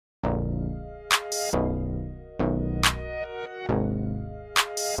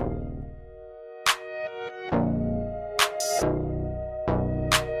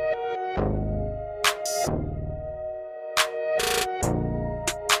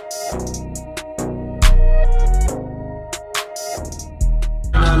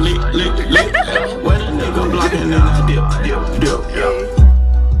lick, lick. When a nigga blocking, then I dip, dip, dip,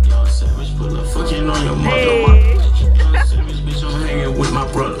 yeah. Young Savage, put a fucking on your mother. Young Savage, bitch, I'm hanging with my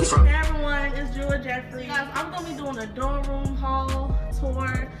brother. Hey everyone, it's Jewel Jeffrey. Guys, I'm gonna be doing a dorm room haul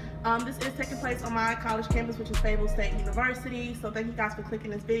tour. This is taking place on my college campus, which is Fayetteville State University. So thank you guys for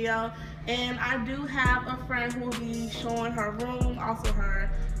clicking this video. And I do have a friend who will be showing her room, also her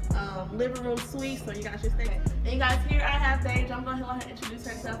living room suite. So you guys should stay. And you guys, here I have Deja. I'm gonna let her introduce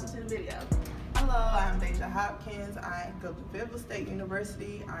herself into the video. Hello, I'm Deja Hopkins. I go to Fayetteville State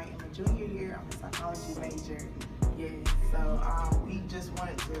University. I am a junior here. I'm a psychology major. Yeah, so we just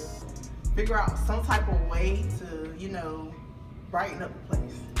wanted to figure out some type of way to, you know, brighten up the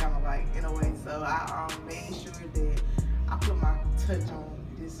place, kind of like, in a way. So I made sure that I put my touch on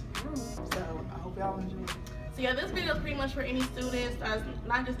this room. So I hope y'all enjoy it. So yeah, this video is pretty much for any students that's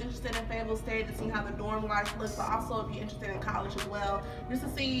not just interested in Fayetteville State to see how the dorm life looks, but also if you're interested in college as well, just to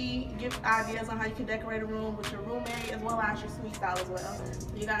see, give ideas on how you can decorate a room with your roommate as well as your suite style as well.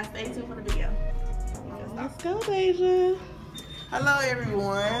 So you guys stay tuned for the video. Let's go, Deja. Hello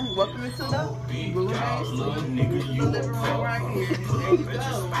everyone, welcome to the roommate living room right here. There you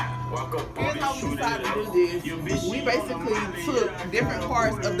go. Here's how we decided to do this. We basically took different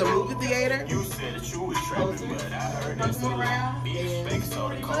parts of the movie theater, hung them around, and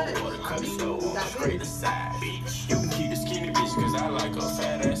pretty much, You can keep the skinny bitch, cause I like a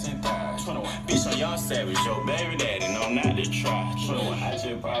fat ass and thighs. Bitch, I'm Young Savage, your baby daddy, no, not to try. I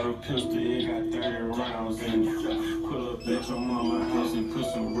just bought a pistol, it got 30 rounds in it. Pull up at your mama house and put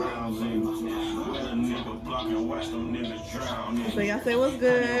some rounds in it. Let a nigga block and watch them niggas drown in it. So y'all say what's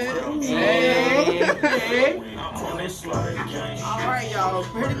good? hey. I'm on this slaughter gang. Alright y'all,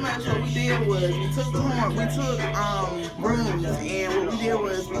 pretty much what we did was we took rooms, and what we did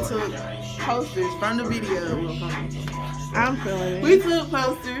was we took posters from the video. I'm feeling it. We took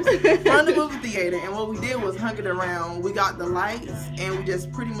posters from the movie theater, and what we did was hung it around. We got the lights, and we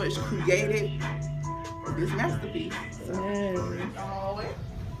just pretty much created this masterpiece. So,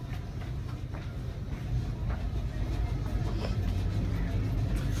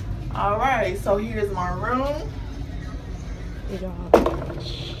 alright, so here's my room. Good job.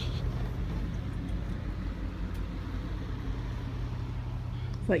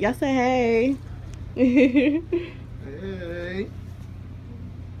 So y'all say hey. Hey.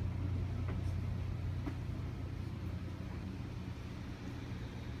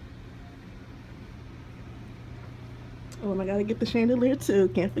 Oh, and I gotta get the chandelier too.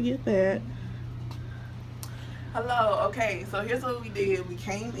 Can't forget that. Hello, okay, so here's what we did. We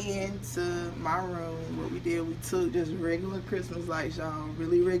came into my room. What we did, we took just regular Christmas lights, y'all,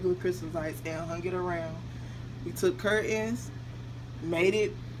 really regular Christmas lights, and hung it around. We took curtains, made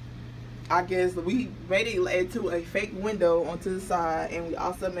it, I guess, we made it into a fake window onto the side, and we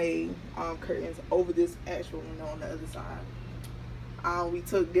also made curtains over this actual window on the other side. We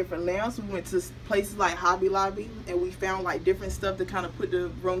took different lamps. We went to places like Hobby Lobby, and we found like different stuff to kind of put the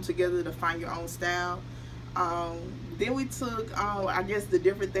room together to find your own style. Then we took, I guess, the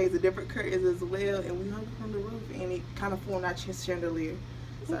different things, the different curtains as well, and we hung it from the roof, and it kind of formed our chandelier.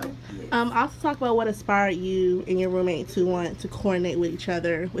 So, yes. Also talk about what inspired you and your roommate to want to coordinate with each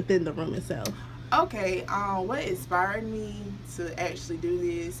other within the room itself. Okay, what inspired me to actually do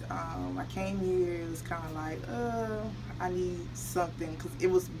this, I came here, it was kind of like, I need something, because it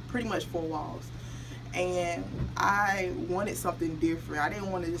was pretty much 4 walls. And I wanted something different. I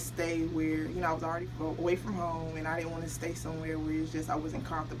didn't want to just stay where, you know, I was already away from home, and I didn't want to stay somewhere where it's just I wasn't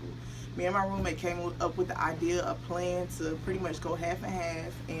comfortable. Me and my roommate came up with the idea, a plan to pretty much go half and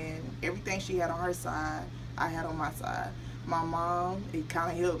half, and everything she had on her side, I had on my side. My mom, it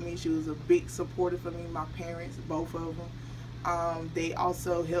kind of helped me. She was a big supporter for me. My parents, both of them, they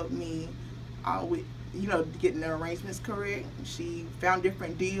also helped me with, you know, getting the arrangements correct. She found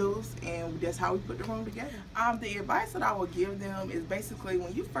different deals, and that's how we put the room together. The advice that I would give them is basically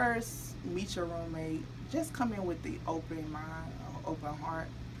when you first meet your roommate, just come in with the open mind, open heart.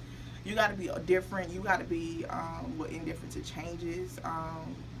 You got to be different. You got to be indifferent to changes.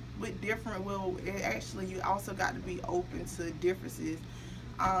 With different, well, actually, you also got to be open to differences.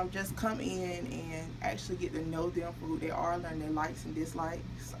 Just come in and actually get to know them for who they are, learn their likes and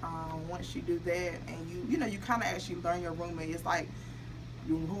dislikes. Once you do that, and you know, you kind of actually learn your roommate. It's like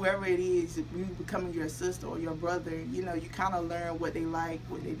whoever it is, if you becoming your sister or your brother, you know, you kind of learn what they like,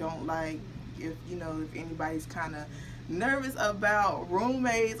 what they don't like. If you know, if anybody's kind of nervous about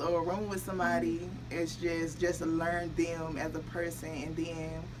roommates or room with somebody, it's just to learn them as a person, and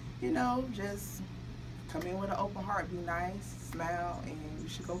then, you know, just come in with an open heart, be nice, smile, and you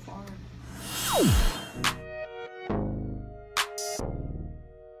should go far.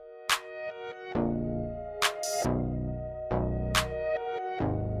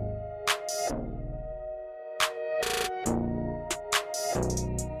 Bye.